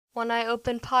One Eye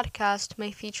Open podcast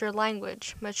may feature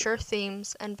language, mature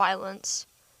themes, and violence.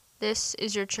 This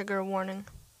is your trigger warning.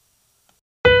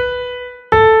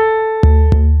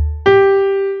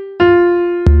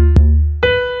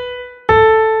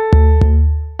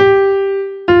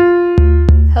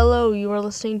 Hello, you are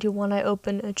listening to One Eye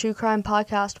Open, a true crime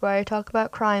podcast where I talk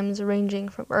about crimes ranging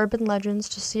from urban legends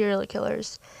to serial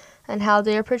killers and how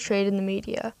they are portrayed in the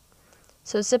media.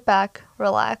 So sit back,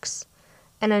 relax,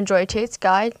 and enjoy Tate's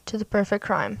Guide to the Perfect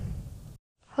Crime.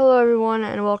 Hello everyone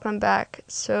and welcome back.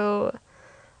 So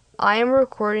I am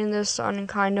recording this on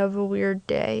kind of a weird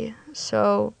day.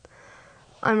 So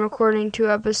I'm recording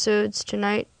 2 episodes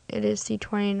tonight. It is the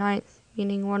 29th,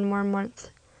 meaning 1 more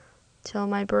month till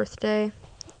my birthday.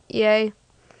 Yay.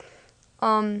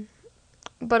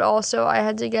 But also I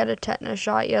had to get a tetanus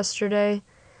shot yesterday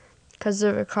because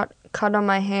of a cut on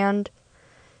my hand.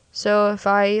 So if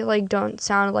I don't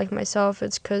sound like myself,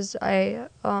 it's because I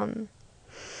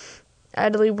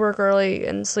had to leave work early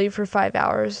and sleep for 5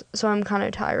 hours, so I'm kind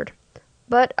of tired.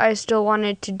 But I still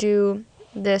wanted to do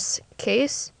this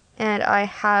case, and I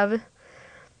have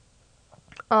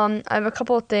a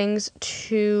couple of things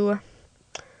to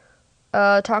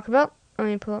talk about. Let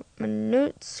me pull up my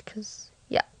notes,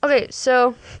 Okay,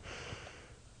 so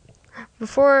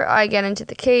before I get into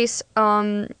the case,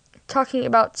 talking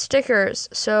about stickers.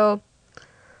 So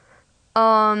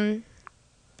I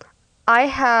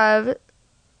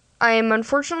am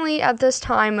unfortunately at this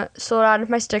time sold out of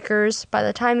my stickers. By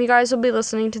the time you guys will be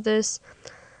listening to this,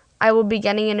 I will be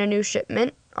getting in a new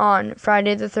shipment on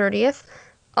Friday the 30th.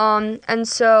 And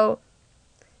so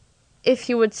if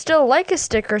you would still like a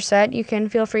sticker set, you can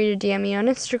feel free to DM me on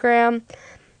Instagram,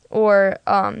 or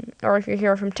if you're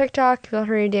here from TikTok, feel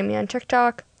free to DM me on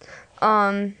TikTok.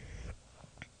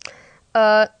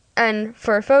 And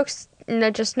for folks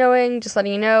just letting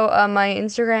you know, my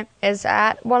Instagram is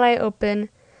at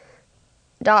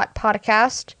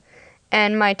oneeyeopen.podcast,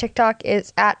 and my TikTok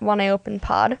is at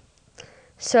oneeyeopenpod.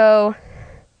 So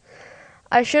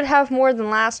I should have more than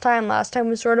last time. Last time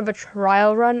was sort of a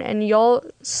trial run, and y'all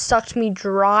sucked me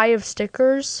dry of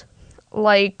stickers.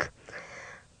 I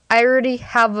already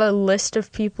have a list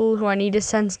of people who I need to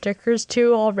send stickers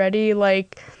to already.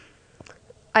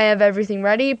 I have everything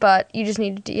ready, but you just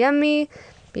need to DM me,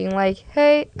 being like,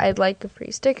 hey, I'd like a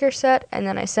free sticker set, and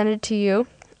then I send it to you.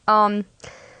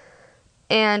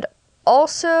 And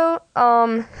also,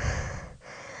 I've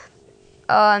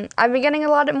been getting a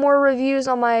lot more reviews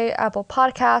on my Apple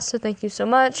Podcast, so thank you so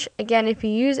much. Again, if you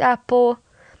use Apple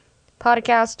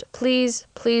Podcast, please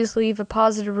leave a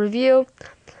positive review.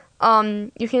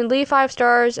 You can leave 5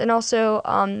 stars, and also,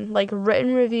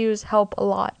 written reviews help a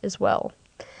lot as well.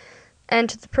 And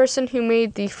to the person who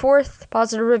made the 4th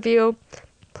positive review,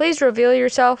 please reveal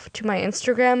yourself to my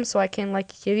Instagram so I can,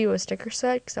 give you a sticker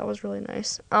set, because that was really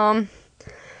nice.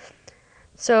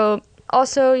 So,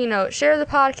 also, share the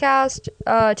podcast,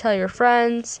 tell your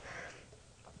friends,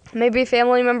 maybe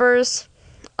family members.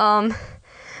 And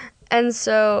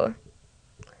so,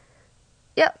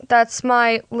 yeah, that's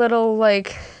my little,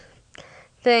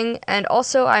 thing. And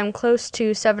also, I'm close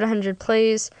to 700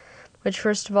 plays, which,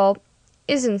 first of all,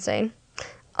 is insane.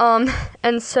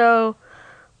 And so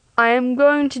I am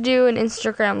going to do an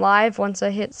Instagram live once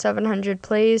I hit 700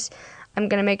 plays. I'm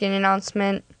going to make an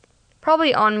announcement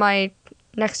probably on my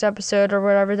next episode or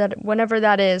whenever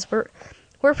that is. We're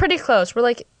pretty close.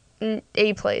 We're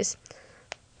 8 plays.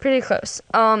 Pretty close.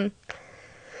 So I'm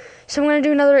going to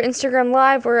do another Instagram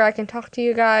live where I can talk to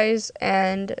you guys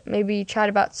and maybe chat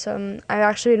about I've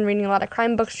actually been reading a lot of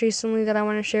crime books recently that I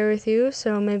want to share with you,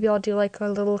 so maybe I'll do a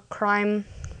little crime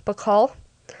book haul.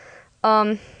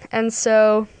 And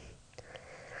so,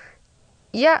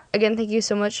 yeah, again, thank you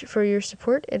so much for your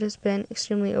support. It has been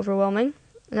extremely overwhelming.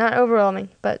 Not overwhelming,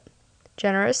 but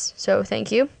generous, so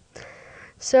thank you.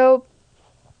 So,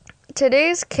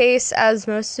 today's case, as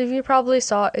most of you probably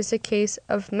saw, is a case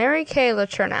of Mary Kay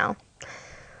Letourneau.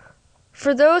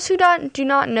 For those who do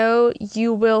not know,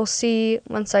 you will see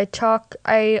once I talk,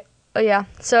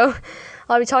 so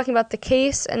I'll be talking about the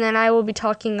case, and then I will be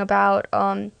talking about,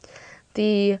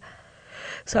 the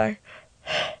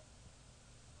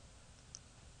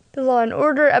Law and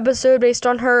Order episode based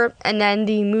on her, and then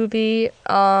the movie,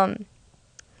 the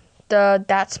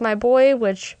That's My Boy,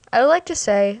 which I would like to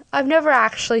say, I've never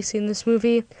actually seen this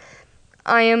movie.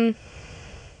 I am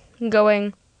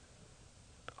going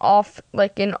off,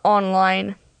 an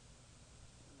online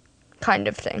kind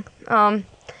of thing.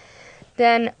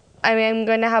 Then I am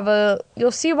going to have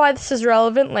you'll see why this is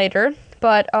relevant later,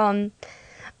 but,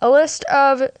 a list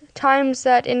of times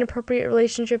that inappropriate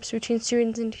relationships between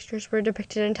students and teachers were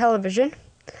depicted in television.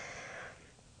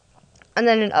 And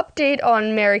then an update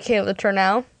on Mary Kay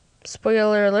Letourneau.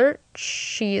 Spoiler alert,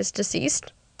 she is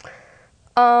deceased.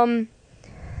 And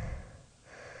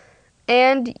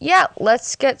yeah,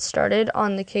 let's get started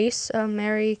on the case of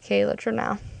Mary Kay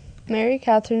Letourneau. Mary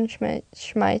Catherine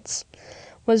Schmeitz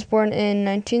was born in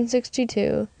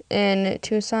 1962 in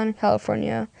Tucson,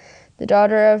 California, the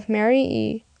daughter of Mary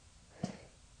E.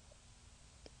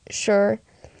 Schur,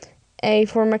 a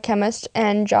former chemist,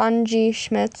 and John G.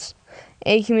 Schmitz,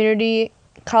 a community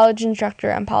college instructor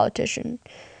and politician.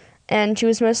 And she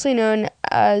was mostly known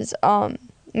as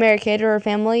Mary Kay to her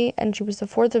family, and she was the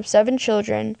fourth of 7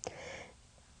 children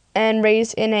and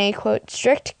raised in a, quote,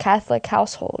 strict Catholic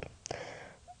household.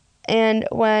 And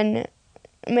when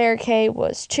Mary Kay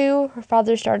was 2, her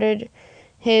father started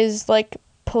his,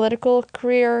 political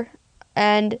career,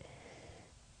 and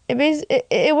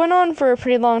it went on for a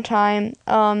pretty long time.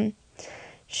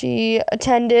 She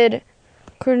attended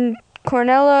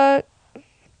Cornella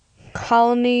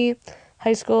Colony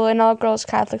High School, an all-girls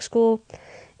Catholic school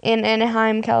in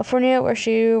Anaheim, California, where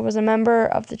she was a member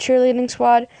of the cheerleading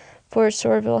squad for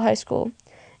Sorreville High School,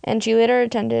 and she later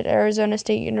attended Arizona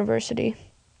State University.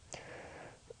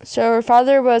 So her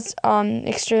father was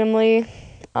extremely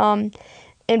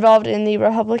involved in the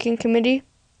Republican Committee,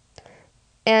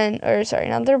 not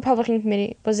the Republican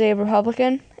Committee, was a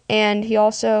Republican, and he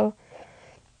also,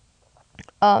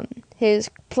 his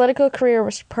political career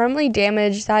was permanently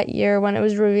damaged that year when it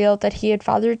was revealed that he had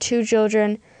fathered 2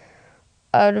 children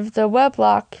out of the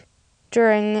wedlock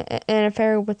during an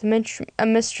affair with a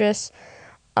mistress,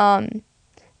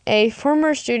 a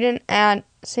former student at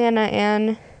Santa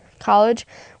Ana College,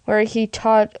 where he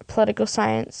taught political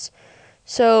science.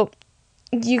 So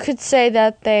you could say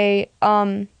that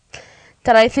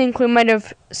that I think we might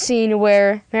have seen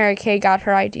where Mary Kay got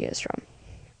her ideas from.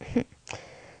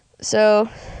 So,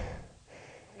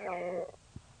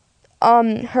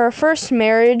 her first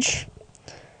marriage,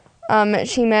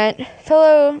 she met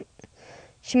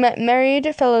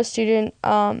married fellow student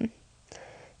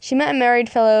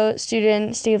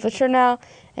Steve Letourneau,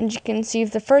 and she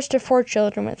conceived the first of 4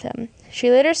 children with him.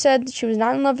 She later said that she was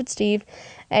not in love with Steve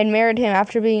and married him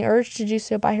after being urged to do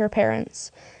so by her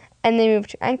parents. And they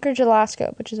moved to Anchorage,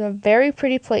 Alaska, which is a very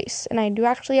pretty place. And I do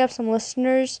actually have some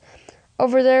listeners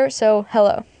over there, so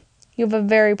hello. You have a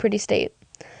very pretty state.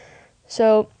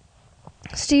 So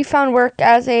Steve found work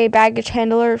as a baggage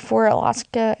handler for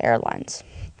Alaska Airlines.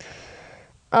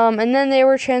 And then they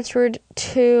were transferred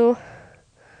to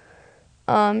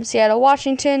Seattle,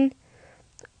 Washington,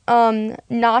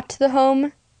 not the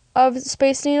home of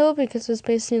Space Needle, because the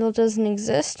Space Needle doesn't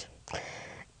exist.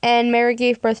 And Mary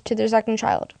gave birth to their second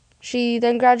child. She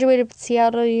then graduated from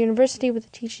Seattle University with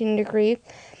a teaching degree,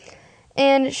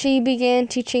 and she began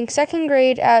teaching 2nd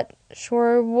grade at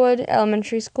Shorewood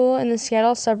Elementary School in the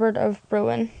Seattle suburb of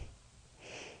Bruin.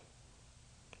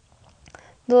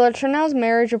 The Letourneau's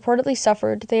marriage reportedly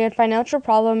suffered. They had financial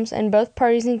problems, and both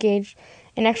parties engaged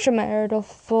in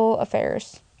extramarital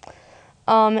affairs.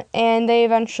 And they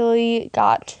eventually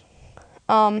got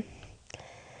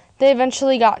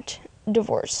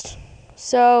divorced.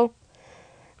 So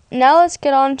now let's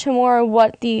get on to more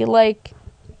what the what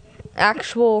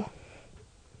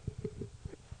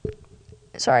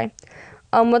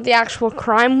the actual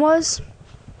crime was.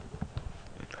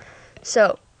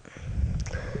 So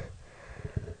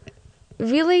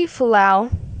Vili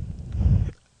Falau,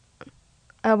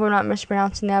 I hope I'm not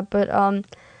mispronouncing that, but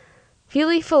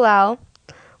Vili Falau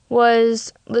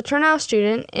was Letourneau's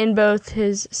student in both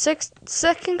his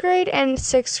 2nd grade and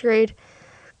 6th grade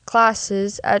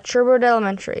classes at Sherwood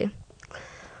Elementary.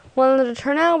 When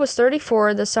Letourneau was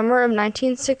 34, the summer of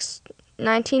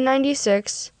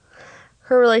 1996,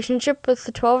 her relationship with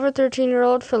the 12 or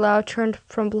 13-year-old Falau turned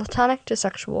from platonic to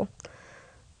sexual.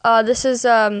 This is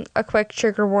a quick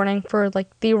trigger warning for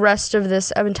the rest of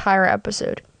this entire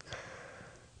episode.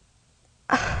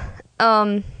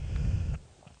 On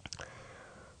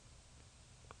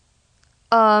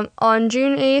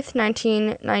June 8th,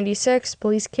 1996,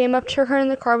 police came up to her in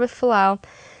the car with Falau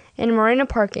in a marina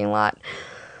parking lot.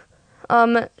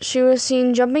 She was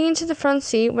seen jumping into the front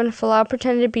seat when Falau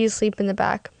pretended to be asleep in the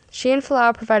back. She and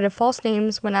Falau provided false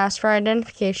names when asked for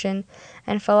identification,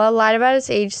 and Falau lied about his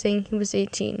age, saying he was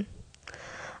 18.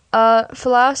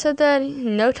 Falau said that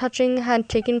no touching had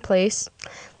taken place.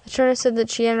 Letourneau said that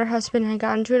she and her husband had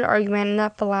gotten into an argument, and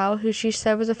that Falau, who she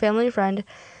said was a family friend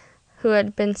who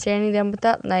had been staying them with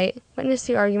that night, witnessed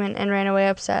the argument and ran away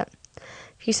upset.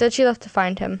 She said she left to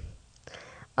find him.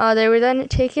 They were then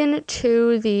taken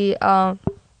to the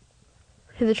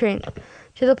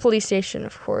police station,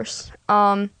 of course.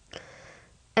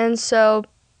 And so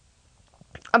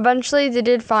eventually they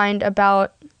did find out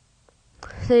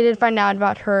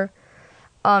about her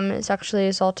sexually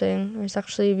assaulting or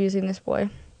sexually abusing this boy.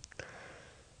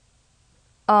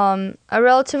 A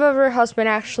relative of her husband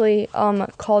actually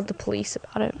called the police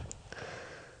about it.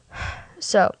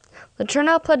 So,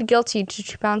 Letourneau pled guilty to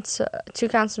two counts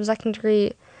of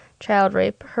second-degree child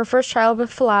rape. Her first child with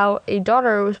Falau, a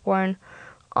daughter, was born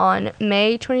on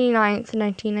May 29th,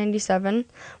 1997,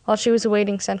 while she was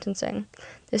awaiting sentencing.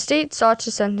 The state sought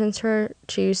to sentence her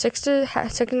to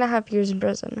 6.5 years in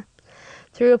prison.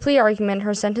 Through a plea argument,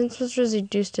 her sentence was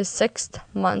reduced to 6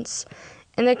 months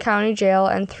in the county jail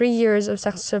and 3 years of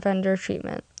sex offender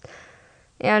treatment.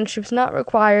 And she was not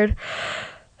required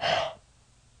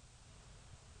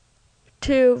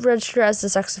to register as a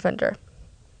sex offender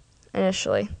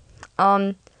initially.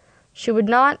 She would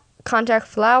not contact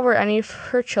Falau or any of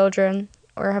her children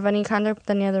or have any contact with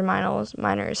any other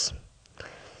minors.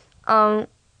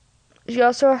 She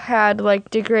also had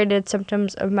degraded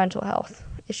symptoms of mental health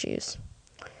issues.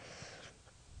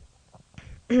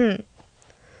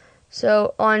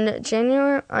 So on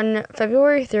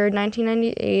February 3rd,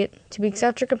 1998, 2 weeks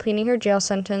after completing her jail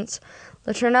sentence,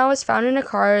 Letourneau was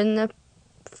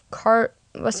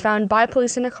found by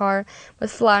police in a car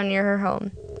with Falau near her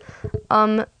home.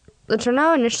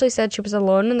 Letourneau initially said she was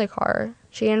alone in the car.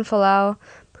 She and Falau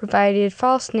provided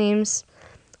false names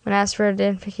when asked for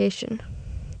identification.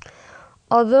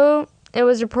 Although it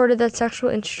was reported that sexual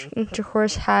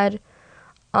intercourse had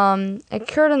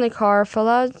occurred in the car,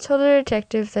 Falau told the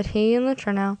detective that he and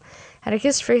Letourneau had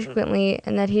kissed frequently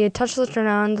and that he had touched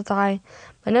Letourneau on the thigh,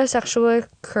 but no sexual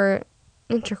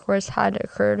intercourse had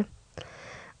occurred.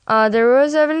 There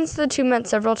was evidence the two met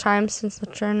several times since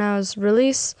Letourneau's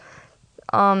release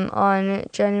on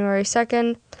January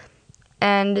 2nd,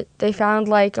 and they found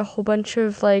a whole bunch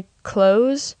of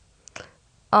clothes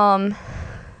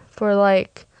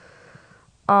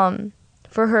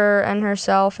for her and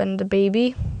herself and the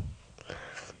baby.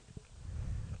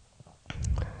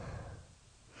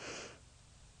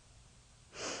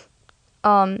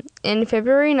 In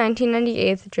February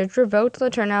 1998, the judge revoked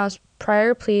Letourneau's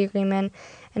prior plea agreement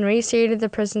and reinstated the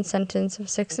prison sentence of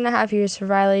 6.5 years for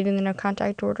violating the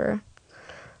no-contact order.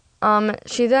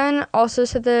 She then also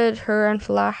said that her and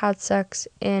Falau had sex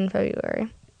in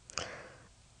February.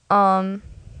 That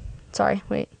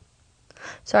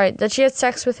she had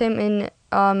sex with him in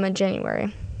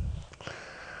January.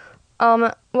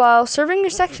 While serving her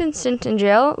second stint in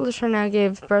jail, Letourneau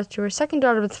gave birth to her second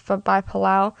daughter by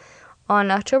Falau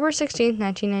on October 16,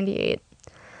 1998.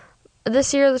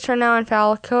 This year, Letourneau and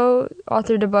Falau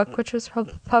co-authored a book which was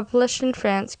published in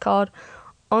France called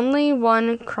Only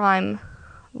One Crime,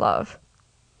 Love.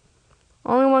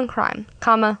 Only One Crime,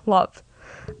 Love.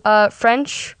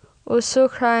 French, Un seul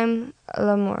crime,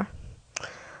 l'amour.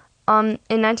 In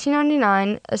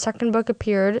 1999, a second book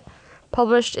appeared,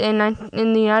 published in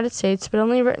the United States, but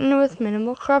only written with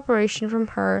minimal cooperation from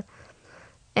her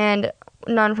and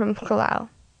none from Falau.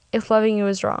 If Loving You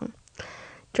Was Wrong.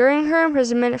 During her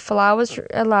imprisonment, Falau was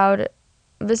allowed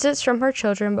visits from her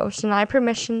children, but was denied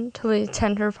permission to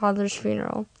attend her father's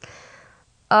funeral.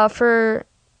 While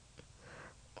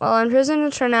in prison,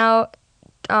 Letourneau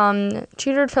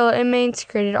tutored fellow inmates,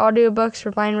 created audiobooks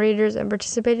for blind readers, and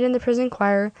participated in the prison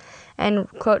choir, and,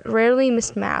 quote, rarely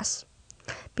missed mass.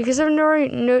 Because of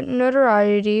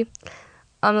notoriety,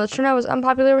 Letourneau was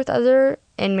unpopular with other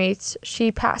inmates.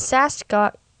 She sassed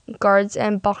guards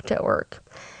and balked at work,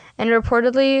 and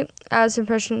reportedly, as in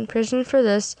prison for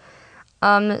this,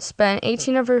 spent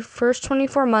 18 of her first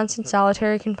 24 months in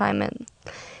solitary confinement.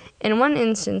 In one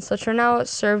instance, Letourneau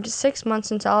served 6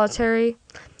 months in solitary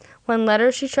when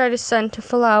letters she tried to send to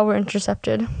Falau were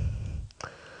intercepted.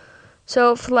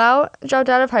 So Falau dropped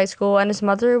out of high school, and his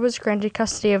mother was granted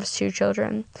custody of his 2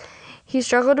 children. He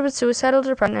struggled with suicidal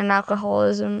depression and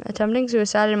alcoholism, attempting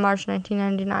suicide in March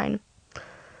 1999.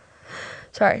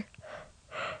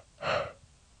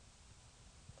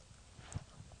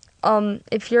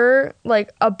 If you're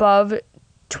above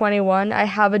 21, I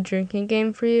have a drinking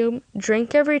game for you.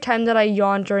 Drink every time that I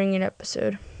yawn during an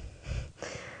episode.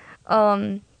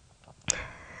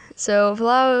 So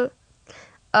Falau,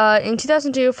 in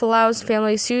 2002, Falau's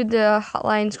family sued the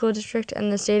Hotline School District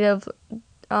and the state of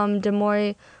Des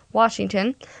Moines,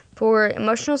 Washington, for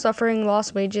emotional suffering,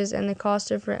 lost wages, and the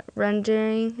cost of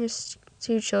rendering his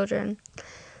 2 children.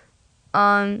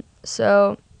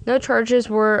 So no charges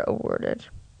were awarded,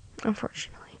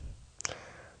 unfortunately.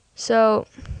 So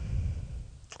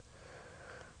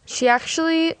she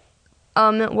actually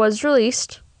was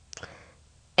released,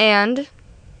 and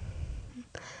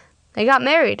they got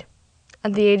married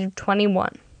at the age of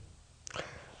 21.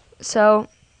 So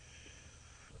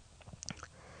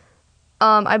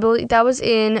I believe that was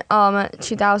in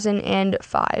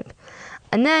 2005.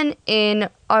 And then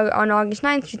on August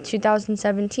 9th,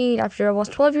 2017, after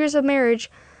almost 12 years of marriage,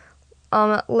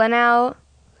 Letourneau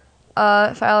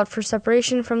filed for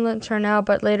separation from Letourneau,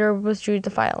 but later withdrew the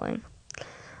filing.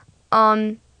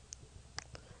 And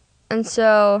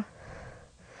so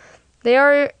they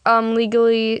were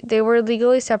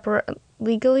legally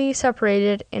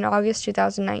separated in August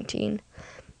 2019.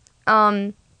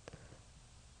 And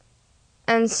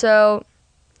so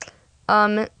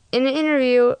in an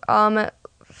interview,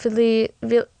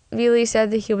 Vili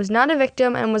said that he was not a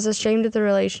victim and was ashamed of the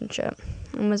relationship,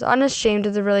 and was unashamed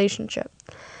of the relationship.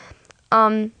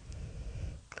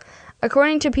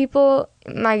 According to People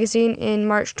magazine in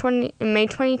May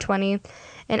 2020,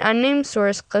 an unnamed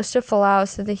source close to Folau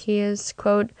said that he is,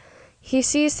 quote, he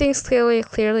sees things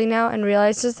clearly now and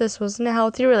realizes this wasn't a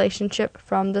healthy relationship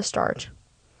from the start.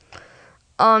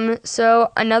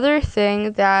 So another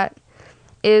thing that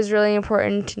is really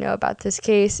important to know about this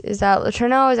case is that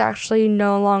Letourneau is actually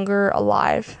no longer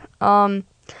alive.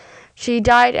 She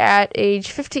died at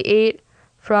age 58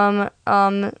 from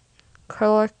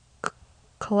colorectal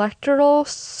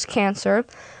cancer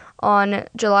on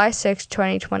July 6,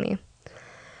 2020.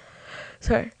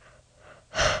 Sorry.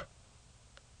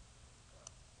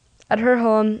 At her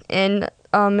home in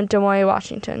Des Moines,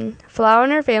 Washington. Folau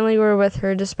and her family were with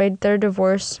her despite their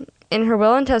divorce. In her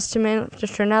will and testament,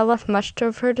 Letourneau left much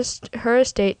of her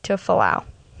estate to Folau.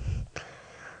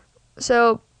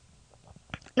 So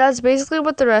that's basically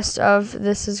what the rest of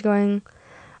this is going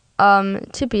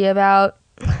to be about.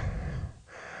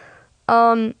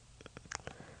 So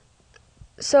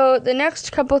the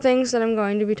next couple things that I'm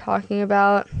going to be talking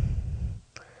about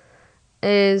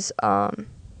is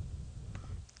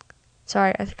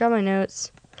sorry, I forgot my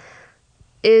notes.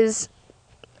 Is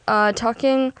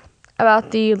talking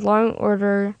about the Law &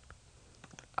 Order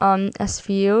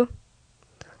SVU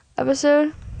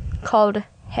episode called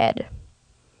Head.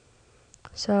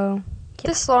 So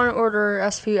this Law & Order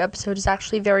SVU episode is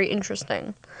actually very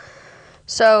interesting.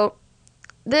 So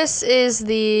this is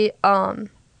the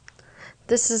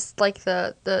this is the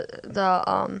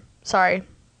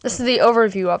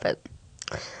overview of it.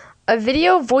 A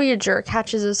video voyager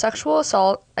catches a sexual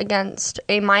assault against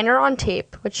a minor on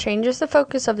tape, which changes the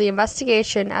focus of the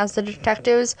investigation as the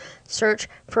detectives search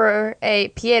for a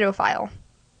pedophile.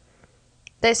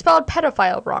 They spelled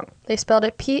pedophile wrong. They spelled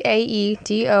it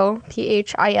Paedophile.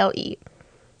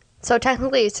 So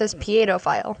technically it says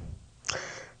pedophile.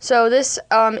 So this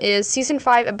is Season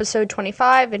 5, Episode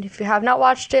 25, and if you have not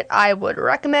watched it, I would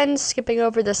recommend skipping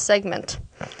over this segment.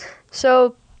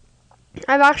 So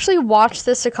I've actually watched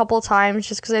this a couple times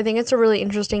just because I think it's a really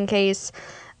interesting case.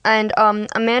 And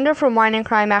Amanda from Wine and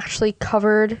Crime actually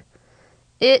covered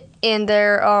it in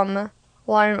their Law &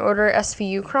 Order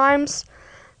SVU crimes.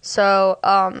 So,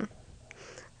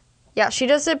 yeah, she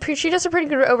does a pretty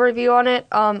good overview on it.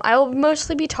 I will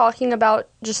mostly be talking about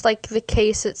just, the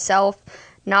case itself,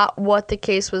 not what the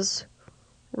case was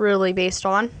really based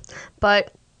on.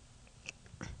 But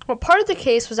what part of the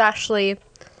case was actually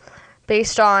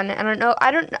based on,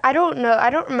 I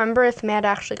don't remember if Matt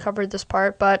actually covered this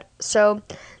part, but so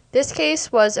this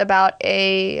case was about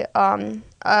a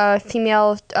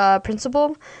female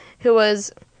principal who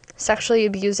was sexually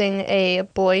abusing a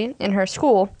boy in her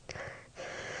school,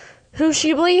 who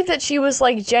she believed that she was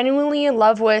genuinely in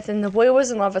love with, and the boy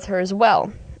was in love with her as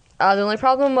well. The only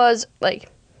problem was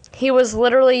he was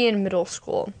literally in middle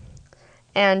school,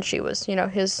 and she was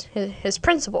his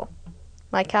principal.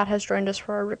 My cat has joined us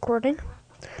for our recording.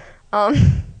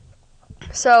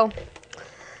 So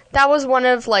that was one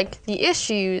of the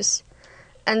issues,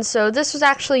 and so this was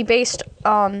actually based.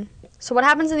 So what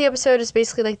happens in the episode is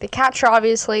basically the catcher,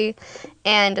 obviously,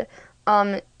 and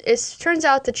it turns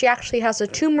out that she actually has a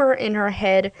tumor in her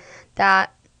head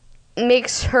that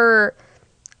makes her.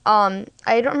 I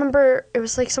don't remember. It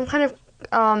was some kind of.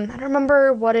 I don't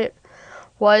remember what it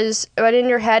was, but in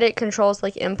your head it controls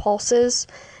impulses.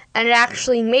 And it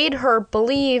actually made her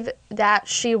believe that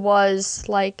she was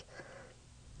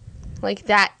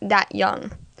that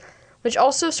young, which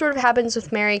also sort of happens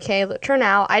with Mary Kay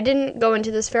Letourneau. I didn't go into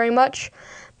this very much,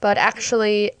 but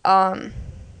actually, I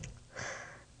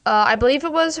believe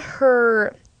it was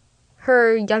her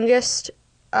youngest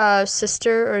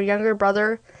sister or younger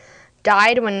brother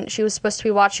died when she was supposed to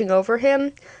be watching over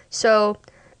him. So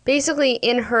basically,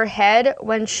 in her head,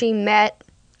 when she met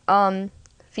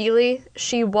Vili,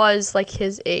 she was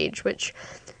his age, which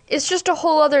is just a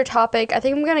whole other topic. I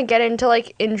think I'm gonna get into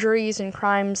injuries and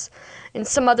crimes in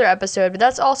some other episode, but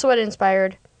that's also what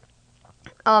inspired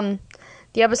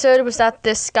The episode was that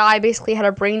this guy basically had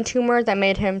a brain tumor that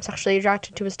made him sexually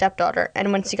attracted to his stepdaughter,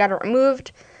 and once he got it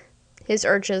removed, his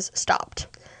urges stopped.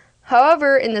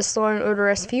 However, in this Law & Order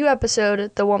SVU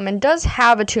episode, the woman does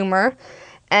have a tumor,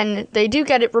 and they do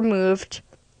get it removed,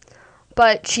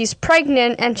 but she's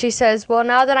pregnant, and she says, well,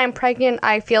 now that I'm pregnant,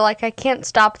 I feel like I can't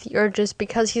stop the urges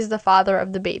because he's the father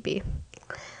of the baby.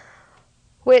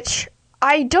 Which,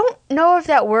 I don't know if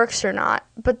that works or not,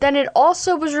 but then it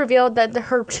also was revealed that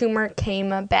her tumor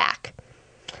came back.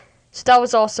 So that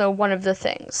was also one of the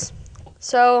things.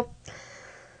 So,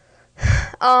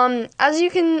 as you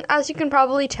can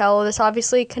probably tell, this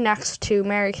obviously connects to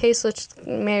Mary Kay's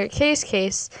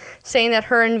case, saying that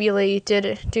her and Vili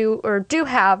do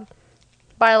have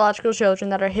biological children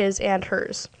that are his and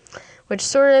hers, which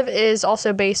sort of is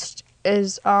also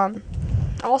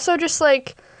also just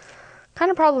like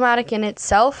kind of problematic in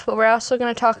itself. But we're also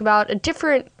going to talk about a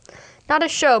different, not a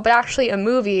show, but actually a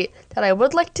movie that I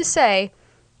would like to say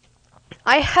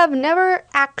I have never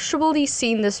actually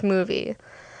seen this movie.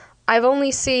 I've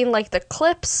only seen like the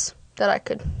clips that I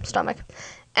could stomach,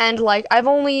 and like I've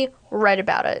only read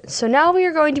about it. So now we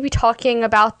are going to be talking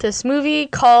about this movie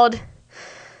called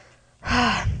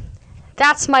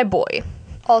That's My Boy.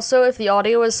 Also, if the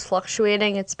audio is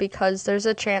fluctuating, it's because there's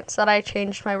a chance that I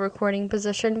changed my recording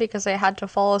position because I had to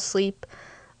fall asleep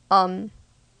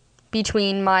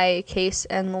between my case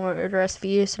and Law & Order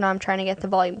SVU, so now I'm trying to get the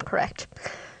volume correct.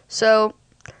 So,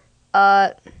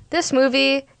 this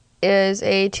movie is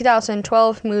a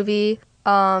 2012 movie.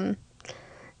 It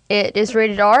is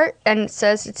rated R, and it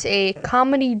says it's a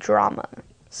comedy drama.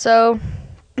 So,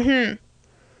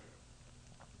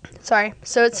 sorry.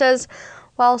 So it says,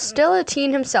 while still a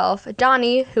teen himself,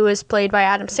 Donnie, who is played by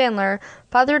Adam Sandler,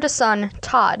 fathered a son,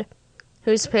 Todd,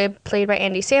 who's played by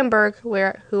Andy Samberg,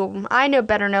 whom I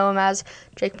better know him as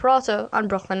Jake Peralta on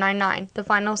Brooklyn Nine-Nine. The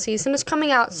final season is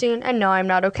coming out soon, and no, I'm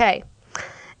not okay.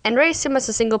 And raised him as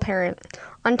a single parent.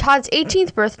 On Todd's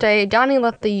 18th birthday, Donnie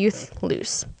let the youth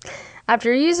loose.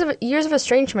 After years of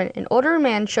estrangement, an older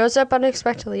man shows up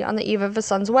unexpectedly on the eve of his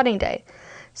son's wedding day,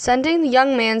 sending the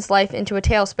young man's life into a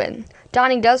tailspin.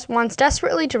 Donnie wants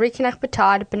desperately to reconnect with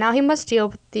Todd, but now he must deal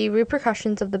with the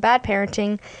repercussions of the bad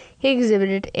parenting he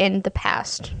exhibited in the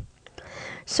past.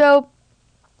 So,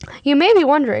 you may be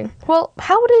wondering, well,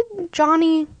 how did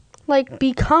Johnny,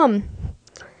 become,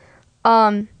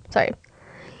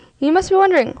 You must be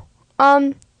wondering,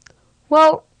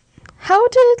 well, how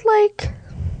did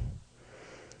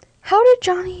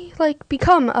Johnny,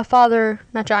 become a father,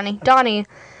 Donnie,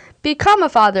 become a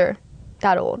father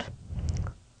that old?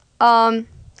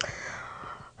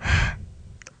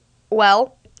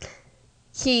 Well,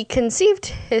 he conceived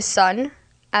his son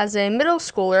as a middle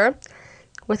schooler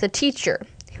with a teacher,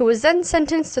 who was then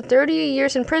sentenced to 30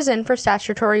 years in prison for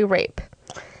statutory rape.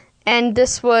 And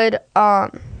this would,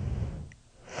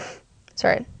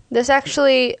 this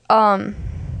actually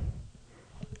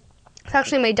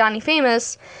made Donnie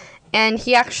famous, and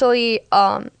he actually,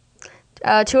 to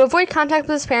avoid contact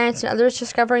with his parents and others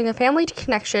discovering the family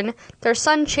connection, their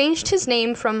son changed his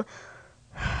name from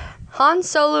Han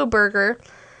Solo Burger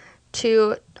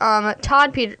to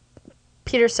Todd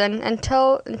Peterson and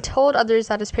told others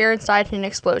that his parents died in an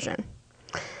explosion.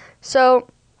 So,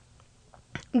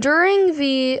 during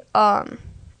the,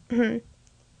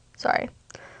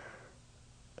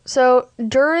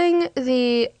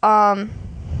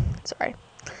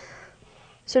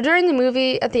 during the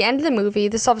movie, at the end of the movie,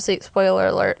 this is obviously spoiler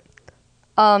alert,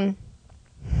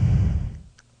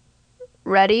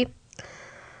 ready?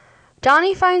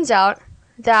 Donnie finds out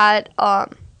that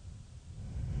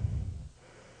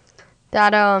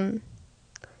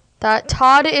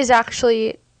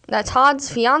Todd's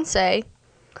fiance,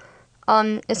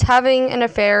 is having an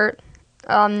affair,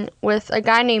 with a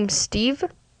guy named Steve,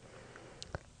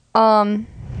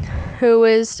 who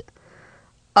is,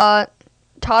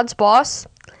 Todd's boss,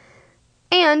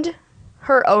 and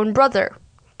her own brother,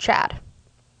 Chad.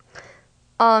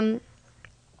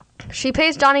 She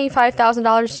pays Donnie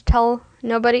 $5,000 to tell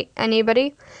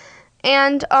anybody,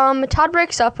 and Todd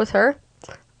breaks up with her,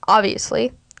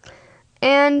 obviously,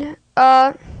 and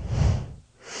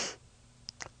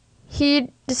he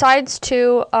decides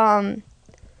to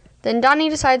then Donnie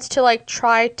decides to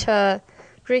try to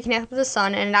reconnect with his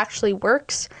son, and it actually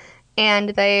works, and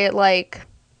they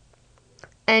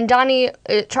and Donnie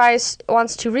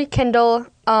wants to rekindle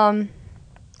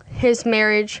his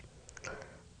marriage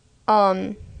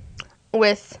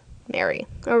with Mary,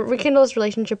 or rekindle his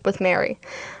relationship with Mary.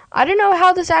 I don't know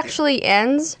how this actually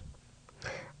ends,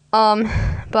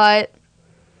 but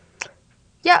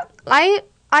yeah, I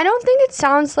don't think it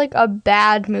sounds like a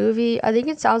bad movie. I think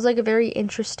it sounds like a very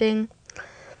interesting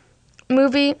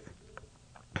movie.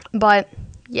 But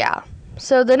yeah.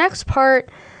 So the next part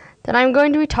that I'm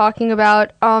going to be talking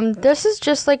about, this is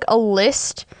just like a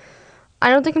list. I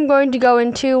don't think I'm going to go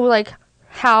into like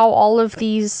how all of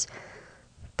these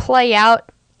play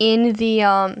out in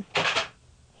the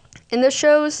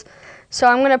shows. So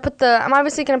I'm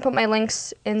obviously gonna put my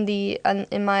links in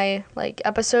in my like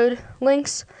episode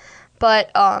links, but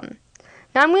now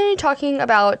I'm going to be talking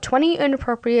about 20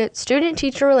 inappropriate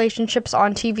student-teacher relationships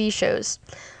on TV shows.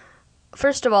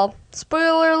 First of all,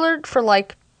 spoiler alert for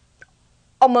like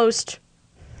almost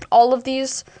all of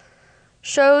these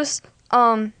shows,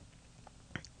 and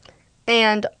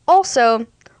also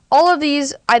all of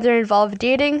these either involve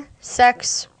dating,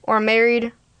 sex, or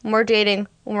married, more dating,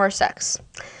 more sex.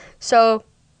 So,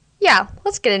 yeah,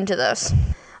 let's get into this.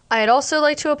 I'd also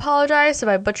like to apologize if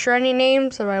I butcher any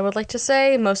names, or I would like to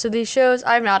say most of these shows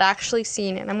I've not actually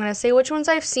seen, and I'm going to say which ones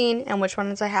I've seen and which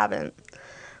ones I haven't.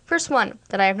 First one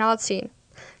that I have not seen.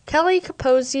 Kelly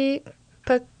Kapowski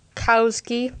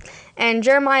and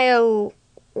Jeremiah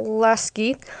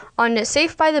Lesky on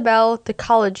Saved by the Bell, The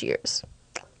College Years.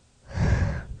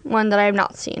 One that I have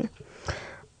not seen.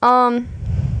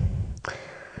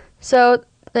 So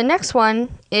the next one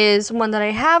is one that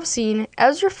I have seen,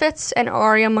 Ezra Fitz and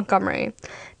Aria Montgomery.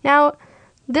 Now,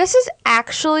 this is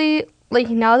actually, like,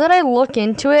 now that I look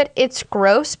into it, it's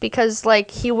gross because,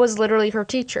 like, he was literally her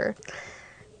teacher.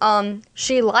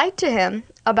 She lied to him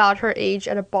about her age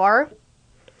at a bar,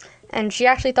 and she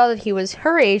actually thought that he was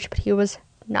her age, but he was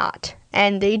not.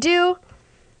 And they do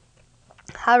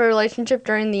have a relationship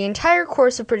during the entire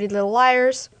course of Pretty Little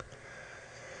Liars,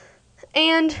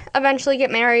 and eventually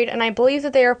get married, and I believe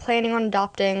that they are planning on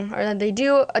adopting, or that they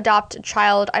do adopt a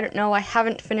child. I don't know, I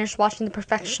haven't finished watching The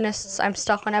Perfectionists. I'm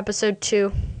stuck on episode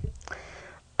 2.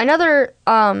 Another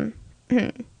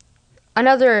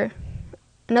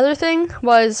thing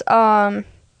was,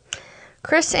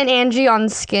 Chris and Angie on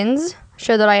Skins,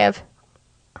 show that I have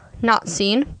not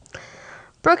seen.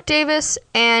 Brooke Davis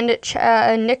and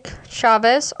Nick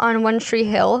Chavez on One Tree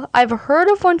Hill. I've heard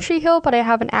of One Tree Hill, but I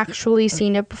haven't actually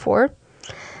seen it before.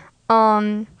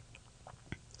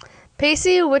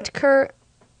 Pacey Whitaker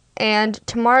and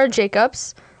Tamara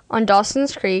Jacobs on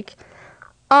Dawson's Creek.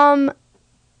 I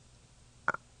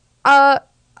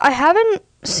haven't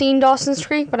seen Dawson's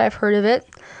Creek, but I've heard of it.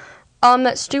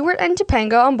 Stuart and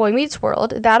Topanga on Boy Meets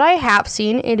World. That I have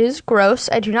seen. It is gross.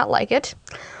 I do not like it.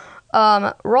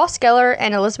 Ross Geller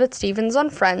and Elizabeth Stevens on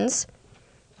Friends.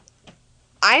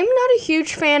 I'm not a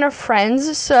huge fan of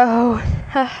Friends, so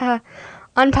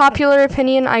unpopular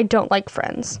opinion, I don't like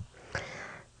Friends.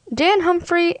 Dan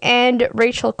Humphrey and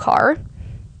Rachel Carr.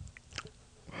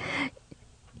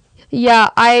 Yeah,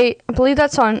 I believe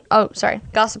that's on,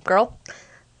 Gossip Girl.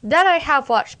 That I have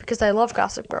watched because I love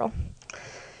Gossip Girl.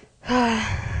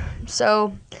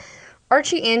 So,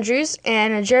 Archie Andrews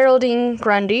and Geraldine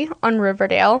Grundy on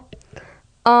Riverdale.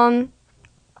 I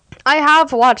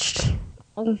have watched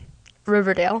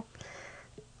Riverdale.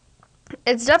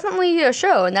 It's definitely a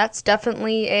show, and that's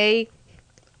definitely a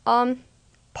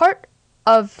part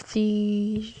of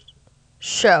the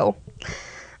show.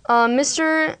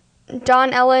 Mr.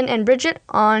 Don Ellen and Bridget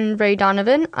on Ray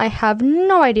Donovan. I have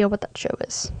no idea what that show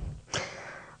is.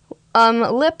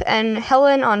 Lip and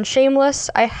Helen on Shameless.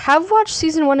 I have watched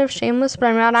season 1 of Shameless, but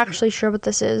I'm not actually sure what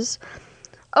this is.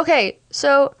 Okay,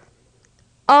 so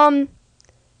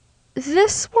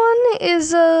this one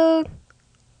is a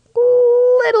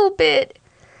little bit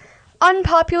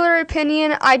unpopular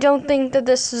opinion. I don't think that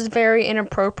this is very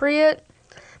inappropriate,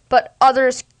 but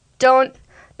others don't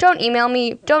email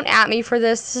me, don't at me for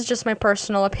this. This is just my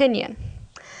personal opinion.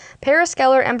 Paris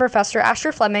Geller and Professor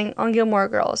Asher Fleming on Gilmore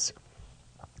Girls.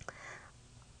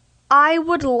 I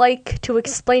would like to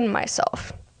explain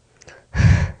myself.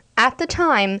 At the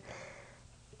time,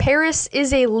 Paris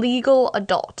is a legal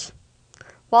adult.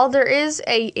 While there is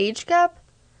a age gap,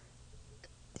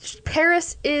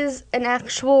 Paris is an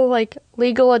actual, like,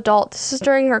 legal adult. This is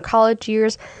during her college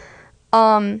years.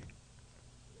 You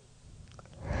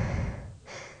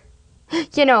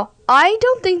know, I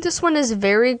don't think this one is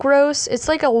very gross. It's,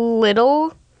 like, a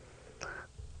little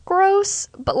gross,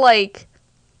 but, like,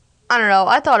 I don't know.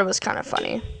 I thought it was kind of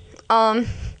funny. I'm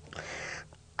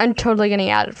totally getting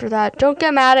added for that. Don't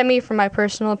get mad at me for my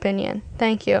personal opinion.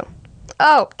 Thank you.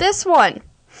 Oh, this one.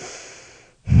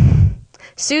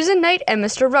 Susan Knight and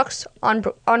Mr. Rooks on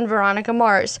Veronica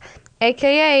Mars,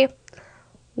 a.k.a.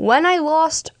 when I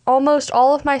lost almost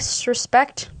all of my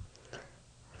respect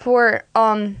for,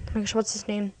 what's his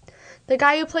name? The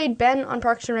guy who played Ben on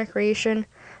Parks and Recreation.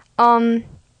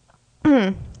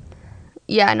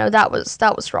 Yeah, no, that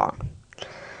was wrong.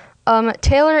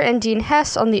 Taylor and Dean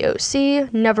Hess on the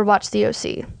OC. Never watched the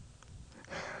OC.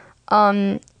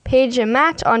 Paige and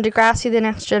Matt on Degrassi: The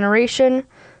Next Generation.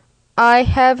 I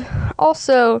have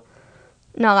also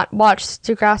not watched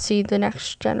Degrassi: The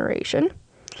Next Generation.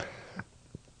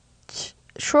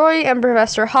 Troy and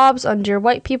Professor Hobbs on Dear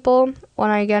White People, one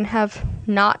I again have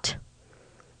not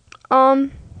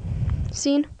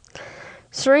seen.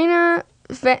 Serena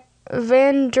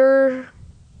Vanderwoodson,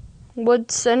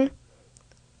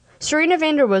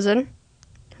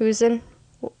 who's in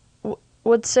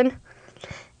Woodson,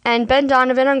 and Ben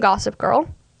Donovan on Gossip Girl.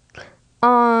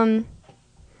 I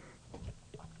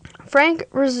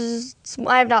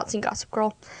have not seen Gossip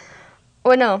Girl.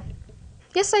 Oh, no.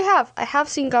 Yes, I have. I have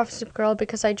seen Gossip Girl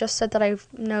because I just said that I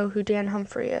know who Dan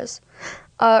Humphrey is.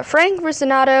 Frank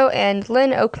Rizzonato and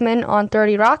Lynn Oakman on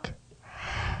 30 Rock.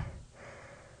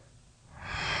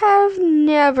 Have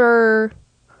never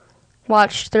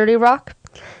watched 30 Rock.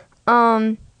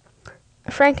 Frank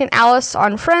and Alice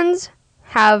on Friends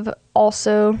have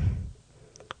also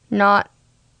not.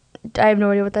 I have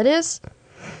no idea what that is.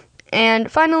 And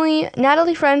finally,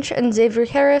 Natalie French and Xavier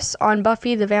Harris on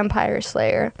Buffy the Vampire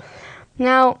Slayer.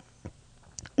 Now,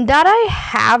 that I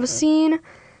have seen,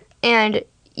 and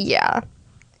yeah,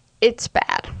 it's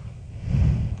bad.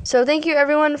 So thank you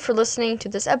everyone for listening to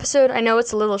this episode. I know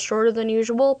it's a little shorter than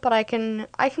usual, but I can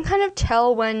kind of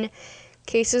tell when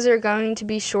cases are going to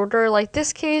be shorter. Like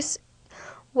this case,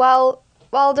 while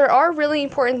there are really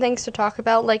important things to talk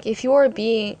about, like if you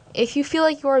feel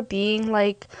like you are being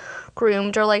like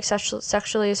groomed or like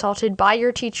sexually assaulted by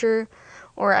your teacher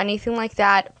or anything like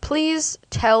that, please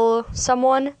tell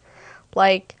someone.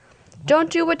 Like, don't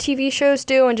do what TV shows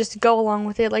do and just go along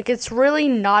with it. Like, it's really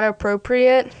not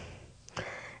appropriate,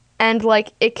 and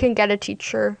like it can get a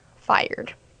teacher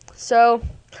fired. So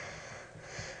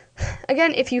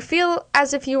again, if you feel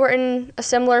as if you were in a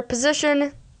similar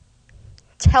position,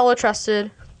 tell a trusted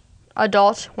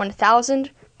adult.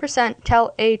 1000%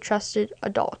 tell a trusted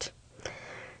adult.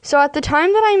 So at the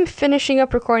time that I'm finishing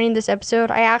up recording this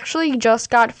episode, I actually just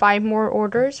got 5 more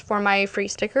orders for my free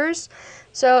stickers.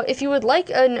 So if you would like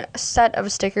a set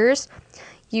of stickers,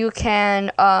 you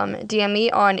can DM me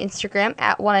on Instagram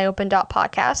at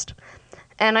wheniopen.podcast.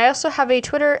 And I also have a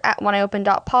Twitter at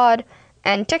wheniopen.pod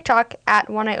and TikTok at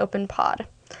wheniopenpod.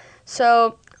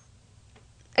 So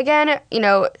again,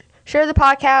 share the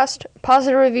podcast,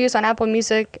 positive reviews on Apple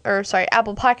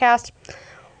Podcast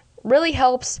really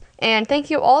helps. And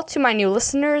thank you all to my new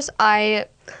listeners.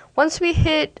 Once we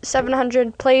hit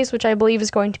 700 plays, which I believe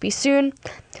is going to be soon,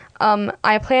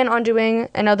 I plan on doing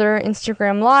another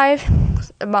Instagram live,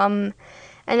 and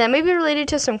that may be related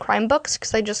to some crime books,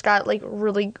 because I just got like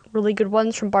really, really good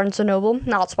ones from Barnes & Noble,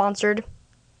 not sponsored.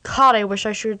 God, I wish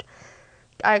I should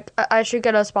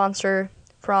get a sponsor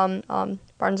from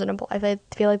Barnes & Noble. I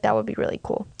feel like that would be really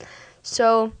cool.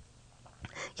 So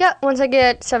yeah, once I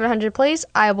get 700 plays,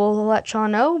 I will let y'all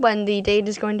know when the date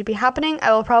is going to be happening.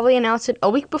 I will probably announce it a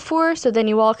week before, so then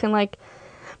you all can like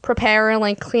prepare and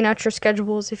like clean out your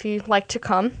schedules if you'd like to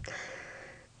come.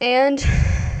 And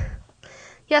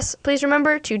yes, please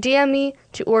remember to DM me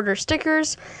to order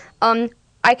stickers.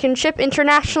 I can ship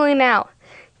internationally now.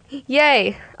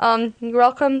 Yay! You're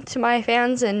welcome to my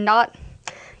fans in not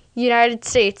United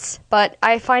States, but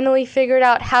I finally figured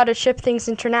out how to ship things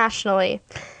internationally.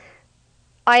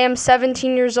 I am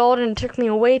 17 years old, and it took me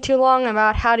way too long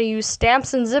about how to use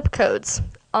stamps and zip codes.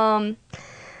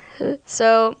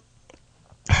 So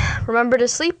remember to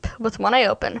sleep with one eye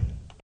open.